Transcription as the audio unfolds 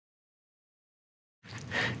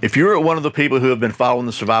If you're one of the people who have been following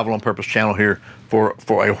the Survival on Purpose channel here for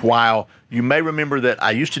a while, you may remember that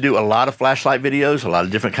I used to do a lot of flashlight videos, a lot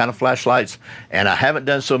of different kind of flashlights, and I haven't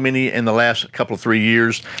done so many in the last couple of 3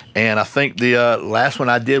 years. And I think the last one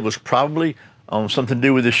I did was probably on something to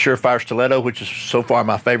do with this Surefire Stiletto, which is so far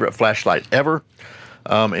my favorite flashlight ever.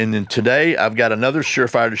 And then today I've got another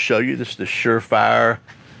Surefire to show you. This is the Surefire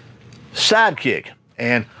Sidekick.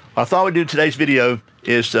 And what I thought we'd do today's video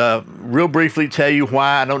is real briefly tell you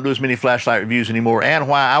why I don't do as many flashlight reviews anymore, and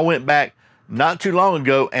why I went back not too long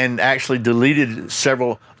ago and actually deleted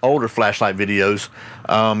several older flashlight videos,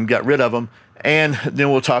 got rid of them, and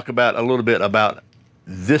then we'll talk about a little bit about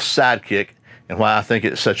this Sidekick and why I think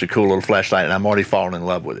it's such a cool little flashlight, and I'm already falling in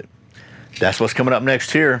love with it. That's what's coming up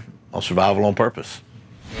next here on Survival on Purpose.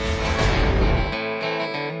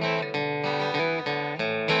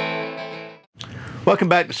 Welcome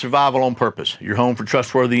back to Survival on Purpose, your home for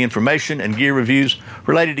trustworthy information and gear reviews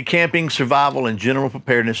related to camping, survival, and general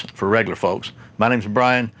preparedness for regular folks. My name's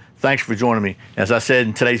Brian. Thanks for joining me. As I said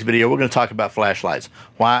in today's video, we're going to talk about flashlights.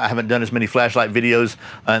 Why I haven't done as many flashlight videos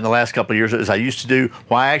in the last couple of years as I used to do.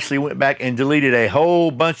 Why I actually went back and deleted a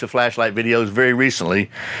whole bunch of flashlight videos very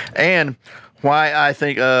recently. And why I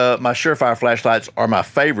think my Surefire flashlights are my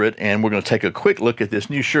favorite. And we're going to take a quick look at this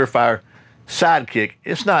new Surefire Sidekick.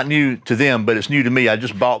 It's not new to them, but it's new to me. I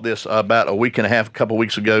just bought this about a week and a half, a couple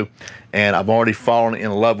weeks ago, and I've already fallen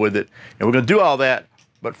in love with it. And we're going to do all that.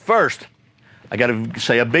 But first, I got to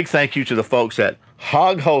say a big thank you to the folks at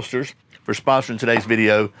Hog Holsters for sponsoring today's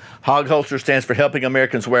video. Hog Holsters stands for Helping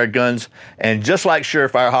Americans Wear Guns, and just like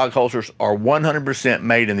Surefire, Hog Holsters are 100%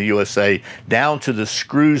 made in the USA, down to the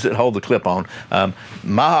screws that hold the clip on.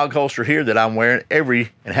 My Hog Holster here that I'm wearing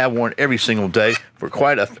and have worn every single day for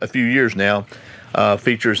quite a few years now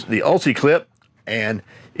features the Ulti clip, and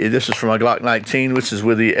this is from a Glock 19, which is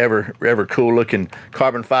with the ever cool looking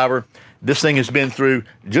carbon fiber. This thing has been through,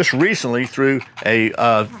 just recently, through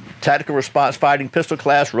a tactical response fighting pistol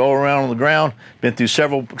class, roll around on the ground, been through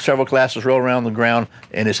several classes, roll around on the ground,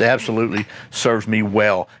 and it's absolutely serves me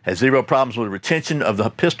well. Has zero problems with retention of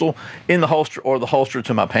the pistol in the holster or the holster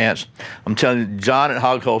to my pants. I'm telling you, John at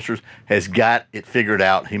Hog Holsters has got it figured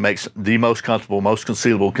out. He makes the most comfortable, most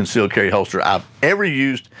concealable concealed carry holster I've ever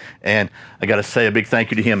used, and I got to say a big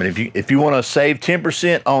thank you to him. And if you want to save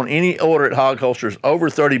 10% on any order at Hog Holsters over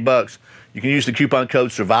 30 bucks, you can use the coupon code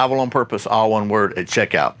Survival on Purpose, all one word, at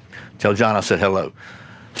checkout. Tell John I said hello.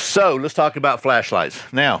 So let's talk about flashlights.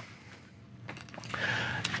 Now,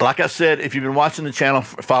 like I said, if you've been watching the channel,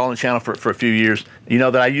 following the channel for a few years, you know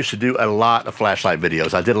that I used to do a lot of flashlight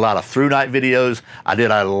videos. I did a lot of through night videos. I did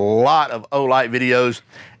a lot of O-light videos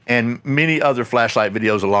and many other flashlight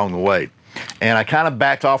videos along the way. And I kind of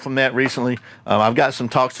backed off from that recently. I've got some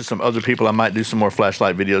talks to some other people. I might do some more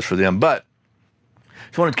flashlight videos for them, but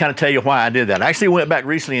just wanted to kind of tell you why I did that. I actually went back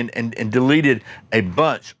recently and deleted a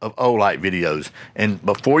bunch of O-light videos. And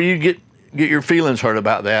before you get your feelings hurt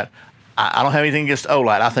about that, I don't have anything against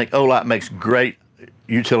O-light. I think O-light makes great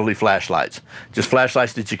utility flashlights, just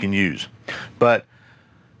flashlights that you can use. But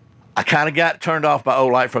I kind of got turned off by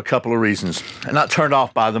O-light for a couple of reasons. And not turned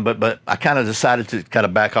off by them, but I kind of decided to kind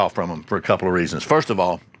of back off from them for a couple of reasons. First of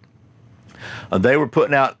all, they were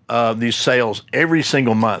putting out these sales every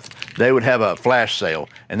single month. They would have a flash sale,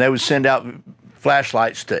 and they would send out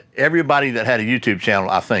flashlights to everybody that had a YouTube channel,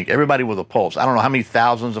 I think. Everybody with a pulse. I don't know how many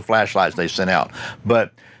thousands of flashlights they sent out.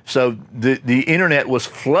 But so the internet was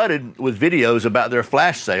flooded with videos about their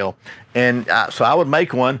flash sale. And so I would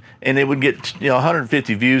make one, and it would get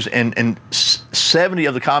 150 views, and 70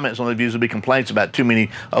 of the comments on the views would be complaints about too many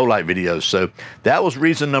O-light videos. So that was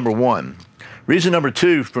reason number one. Reason number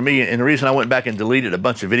two for me, and the reason I went back and deleted a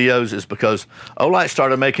bunch of videos, is because O-light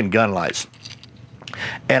started making gun lights.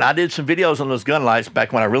 And I did some videos on those gun lights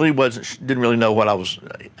back when I really didn't really know what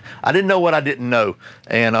I didn't know what I didn't know.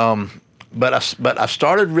 And but I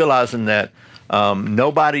started realizing that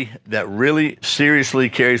nobody that really seriously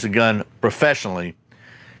carries a gun professionally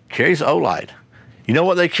carries O-light. You know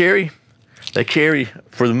what they carry? They carry,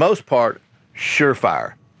 for the most part,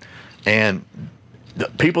 Surefire. And the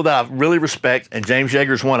people that I really respect, and James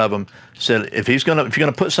Yeager's one of them, said if you're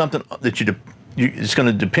gonna put something that it's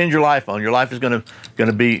gonna depend your life on, your life is gonna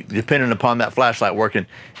be dependent upon that flashlight working,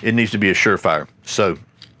 it needs to be a Surefire. So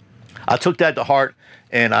I took that to heart,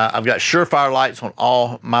 and I've got Surefire lights on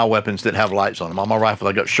all my weapons that have lights on them. On my rifle,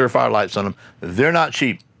 I got Surefire lights on them. They're not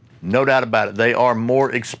cheap, no doubt about it. They are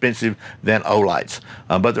more expensive than O-lights,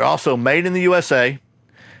 but they're also made in the USA,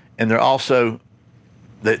 and they're also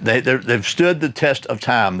they've stood the test of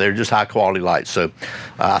time. They're just high quality lights. So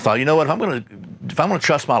I thought, you know what, if I'm gonna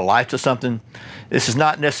trust my life to something, this is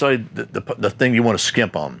not necessarily the thing you want to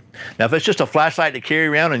skimp on. Now, if it's just a flashlight to carry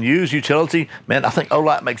around and use utility, man, I think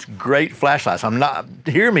Olight makes great flashlights. I'm not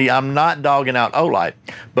dogging out Olight,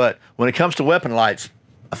 but when it comes to weapon lights,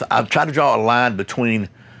 I've tried to draw a line between,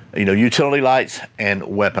 you know, utility lights and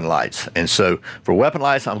weapon lights. And so for weapon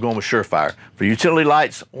lights, I'm going with Surefire. For utility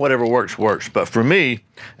lights, whatever works, works. But for me,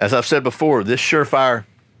 as I've said before, this Surefire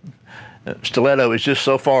stiletto is just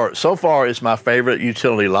so far it's my favorite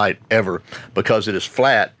utility light ever, because it is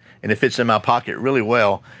flat and it fits in my pocket really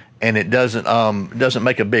well, and it doesn't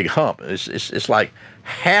make a big hump. It's like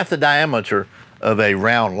half the diameter of a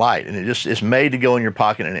round light, and it's made to go in your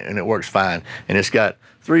pocket, and it works fine. And it's got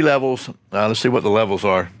 3 levels. Let's see what the levels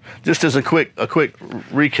are. Just as a quick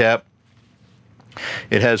recap,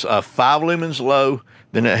 it has 5 lumens low,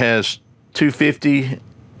 then it has 250,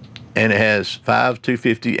 and it has 5,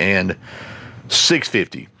 250, and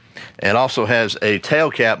 650. It also has a tail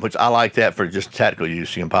cap, which I like that for just tactical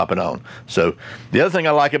use. You can pop it on. So the other thing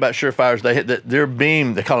I like about Surefire is their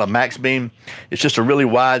beam, they call it a max beam. It's just a really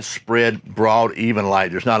widespread, broad, even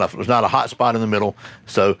light. There's not a hot spot in the middle.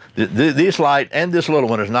 So this light and this little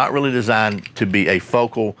one is not really designed to be a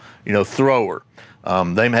focal, you know, thrower.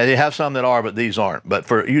 They have some that are, but these aren't. But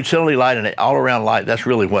for utility light and an all-around light, that's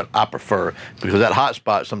really what I prefer, because that hot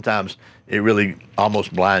spot sometimes it really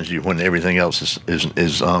almost blinds you when everything else is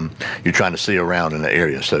you're trying to see around in the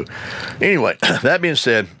area. So anyway, that being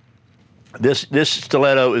said, this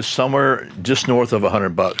stiletto is somewhere just north of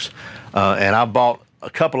 $100, and I bought a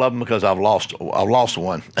couple of them because I've lost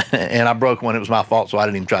one and I broke one. It was my fault, so I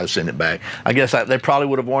didn't even try to send it back. I guess they probably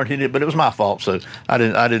would have warranted it, but it was my fault, so I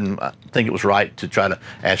didn't think it was right to try to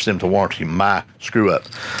ask them to warranty my screw up.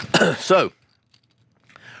 So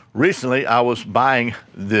recently I was buying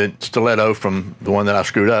the stiletto from the one that I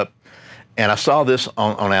screwed up, and I saw this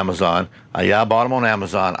on Amazon. Yeah, I bought them on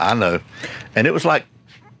Amazon, I know, and it was like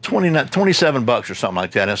 $27 or something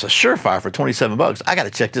like that. And it's a Surefire for $27. I got to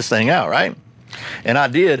check this thing out, right? And I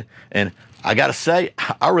did, and I got to say,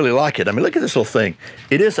 I really like it. I mean, look at this little thing.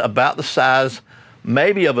 It is about the size,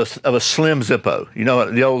 maybe of a slim Zippo. You know,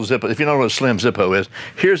 the old Zippo. If you know what a slim Zippo is,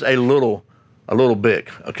 here's a little Bic.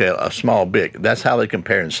 Okay, a small Bic. That's how they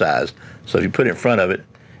compare in size. So if you put it in front of it,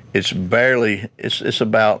 it's barely. It's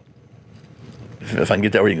about. If I can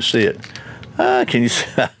get that where you can see it. Can you?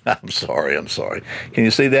 I'm sorry. Can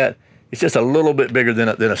you see that? It's just a little bit bigger than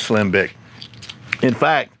a slim Bic. In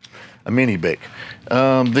fact, a mini Bic.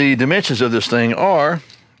 The dimensions of this thing are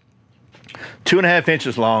 2.5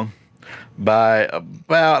 inches long by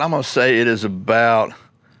about, I'm going to say it is about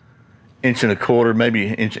 1.25 inches, maybe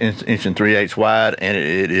inch and 3/8 wide, and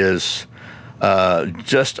it is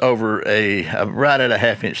just over right at a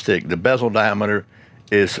 1/2 inch thick. The bezel diameter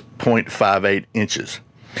is 0.58 inches.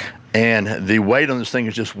 And the weight on this thing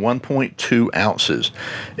is just 1.2 ounces.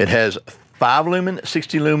 It has 5 lumen,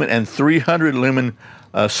 60 lumen, and 300 lumen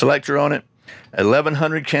selector on it,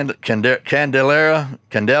 1100 candela,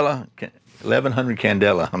 1100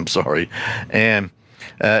 candela, I'm sorry, and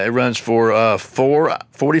it runs for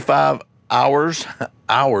 45 hours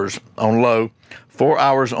on low, 4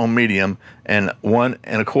 hours on medium, and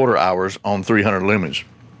 1.25 hours on 300 lumens.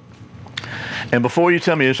 And before you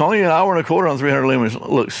tell me it's only 1.25 hours on 300 lumens,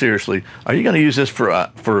 look, seriously, are you going to use this for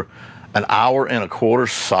 1.25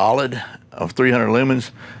 hours solid of 300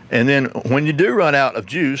 lumens? And then when you do run out of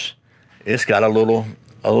juice, it's got a little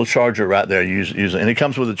charger right there. Use it, and it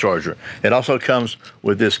comes with a charger. It also comes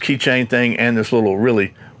with this keychain thing and this little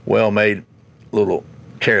really well-made little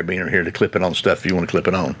carabiner here to clip it on stuff if you want to clip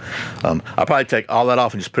it on. I'll probably take all that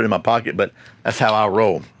off and just put it in my pocket, but that's how I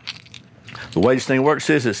roll. The way this thing works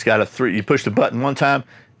is it's got you push the button one time,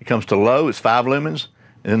 it comes to low, it's 5 lumens,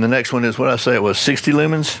 and then the next one is, what did I say, it was 60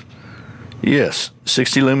 lumens? Yes,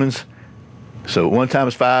 60 lumens. So one time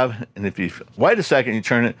is 5, and if you wait a second, you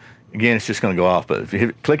turn it, again, it's just going to go off. But if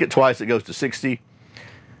you click it twice, it goes to 60,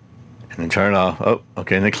 and then turn it off. Oh,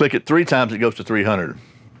 okay, and then click it 3 times, it goes to 300.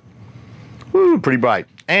 Woo, pretty bright.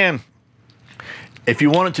 And if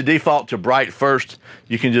you want it to default to bright first,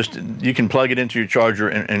 you can plug it into your charger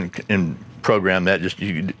and program that. Just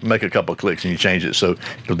you can make a couple of clicks and you change it so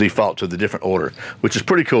it'll default to the different order, which is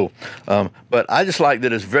pretty cool. But I just like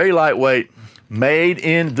that it's very lightweight, made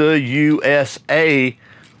in the USA,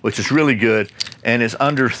 which is really good, and it's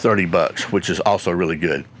under $30, which is also really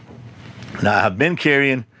good. Now I've been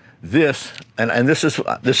carrying this, and this is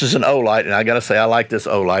an Olight, and I gotta say I like this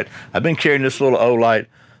Olight. I've been carrying this little Olight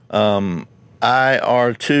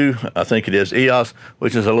IR2, I think it is, EOS,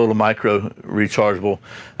 which is a little micro rechargeable,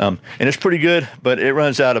 and it's pretty good, but it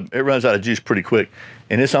runs out of juice pretty quick,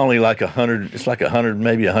 and it's only like 100. It's like 100,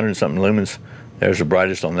 maybe 100 something lumens. There's the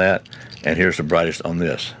brightest on that, and here's the brightest on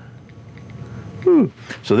this. Woo.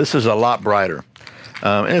 So this is a lot brighter,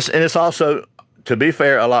 and it's also, to be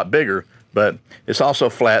fair, a lot bigger, but it's also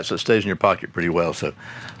flat, so it stays in your pocket pretty well. So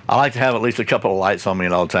I like to have at least a couple of lights on me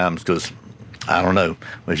at all times, because I don't know,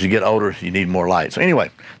 as you get older, you need more light. So anyway,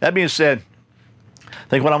 that being said, I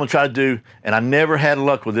think what I'm gonna try to do, and I never had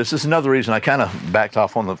luck with this is another reason I kind of backed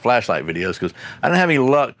off on the flashlight videos, because I didn't have any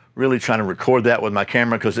luck really trying to record that with my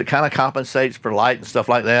camera, because it kind of compensates for light and stuff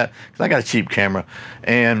like that, because I got a cheap camera,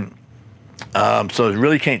 and so you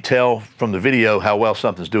really can't tell from the video how well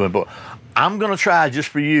something's doing. But I'm gonna try just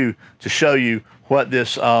for you to show you what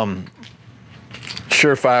this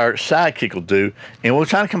Surefire Sidekick will do, and we'll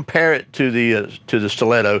try to compare it to the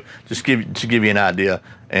stiletto, just to give you an idea,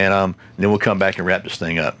 and then we'll come back and wrap this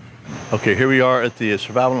thing up. Okay, here we are at the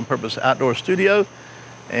Survival on Purpose outdoor studio,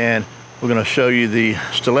 and we're going to show you the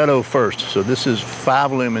stiletto first. So this is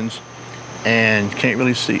 5 lumens, and can't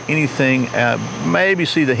really see anything. Maybe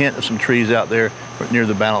see the hint of some trees out there near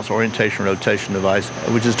the balance orientation rotation device,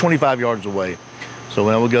 which is 25 yards away. So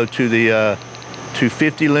now we'll go to the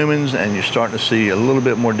 250 lumens, and you're starting to see a little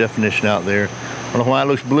bit more definition out there. I don't know why it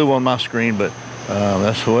looks blue on my screen, but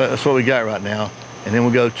that's what we got right now. And then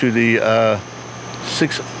we'll go to the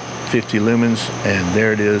 650 lumens, and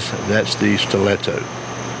there it is. That's the stiletto.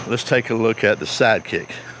 Let's take a look at the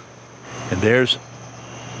Sidekick. And there's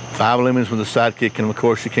 5 lumens with the Sidekick, and of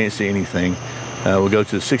course you can't see anything. We'll go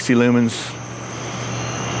to the 60 lumens,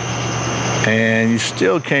 and you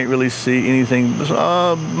still can't really see anything.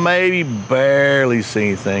 Maybe barely see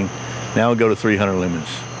anything. Now we'll go to 300 lumens,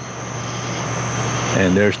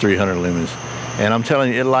 and there's 300 lumens. And I'm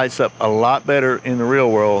telling you, it lights up a lot better in the real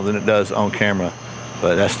world than it does on camera,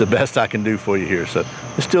 but that's the best I can do for you here. So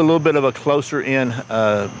let's do a little bit of a closer in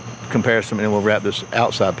comparison, and we'll wrap this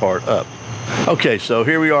outside part up. Okay, so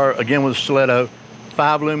here we are again with the stiletto,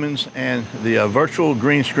 5 lumens, and the virtual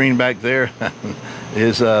green screen back there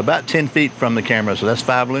is about 10 feet from the camera. So that's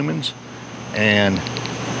 5 lumens, and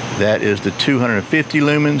that is the 250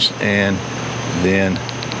 lumens, and then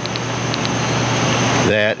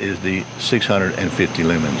that is the 650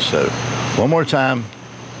 lumens. So one more time,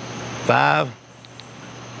 5,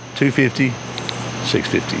 250,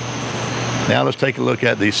 650. Now let's take a look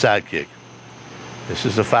at the Sidekick. This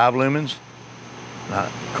is the 5 lumens.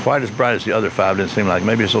 Not quite as bright as the other 5, didn't seem like.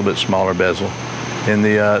 Maybe it's a little bit smaller bezel. In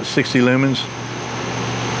the 60 lumens,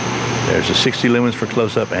 there's the 60 lumens for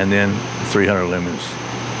close-up, and then 300 lumens.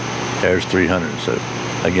 There's 300. So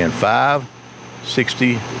again, 5,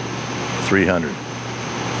 60, 300.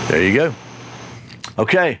 There you go.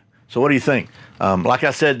 Okay, so what do you think? Like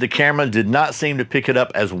I said, the camera did not seem to pick it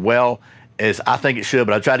up as well as I think it should,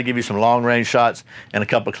 but I tried to give you some long-range shots and a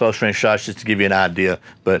couple of close-range shots just to give you an idea.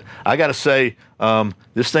 But I got to say,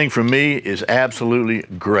 this thing for me is absolutely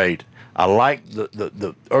great. I like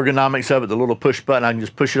the ergonomics of it, the little push button. I can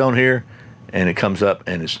just push it on here, and it comes up,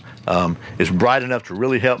 and it's bright enough to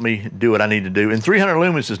really help me do what I need to do. And 300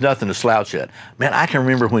 lumens is nothing to slouch at. Man, I can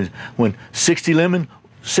remember when 60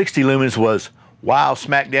 lumens was, wow,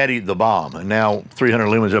 smack daddy, the bomb. And now 300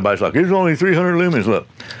 lumens, everybody's like, there's only 300 lumens. Look,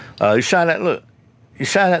 you shine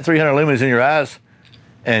that 300 lumens in your eyes,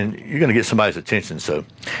 and you're going to get somebody's attention. So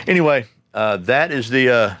anyway, that is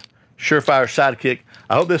the Surefire Sidekick.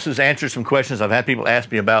 I hope this has answered some questions. I've had people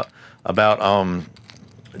ask me about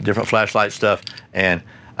different flashlight stuff. And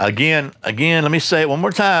again, let me say it one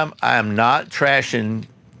more time. I am not trashing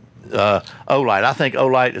Olight. I think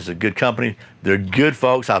Olight is a good company. They're good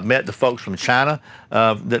folks. I've met the folks from China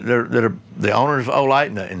that are the owners of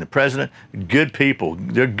Olight and the president. Good people.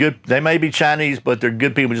 They're good. They may be Chinese, but they're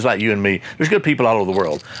good people just like you and me. There's good people all over the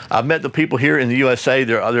world. I've met the people here in the USA.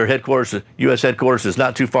 Their headquarters, the U.S. headquarters, is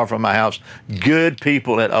not too far from my house. Good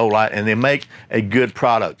people at Olight, and they make a good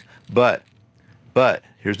product. But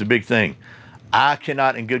here's the big thing. I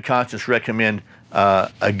cannot in good conscience recommend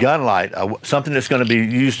a gun light, something that's going to be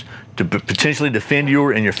used to potentially defend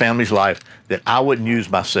your and your family's life, that I wouldn't use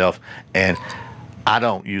myself, and I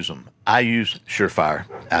don't use them. I use Surefire.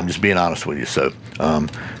 I'm just being honest with you. So, and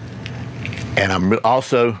I'm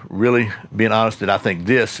also really being honest that I think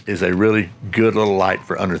this is a really good little light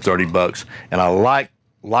for under 30 bucks, and I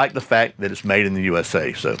like the fact that it's made in the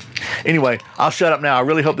USA. So anyway, I'll shut up now. I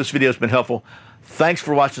really hope this video has been helpful. Thanks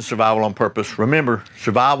for watching Survival on Purpose. Remember,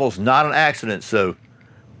 survival's not an accident, so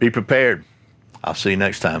be prepared. I'll see you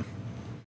next time.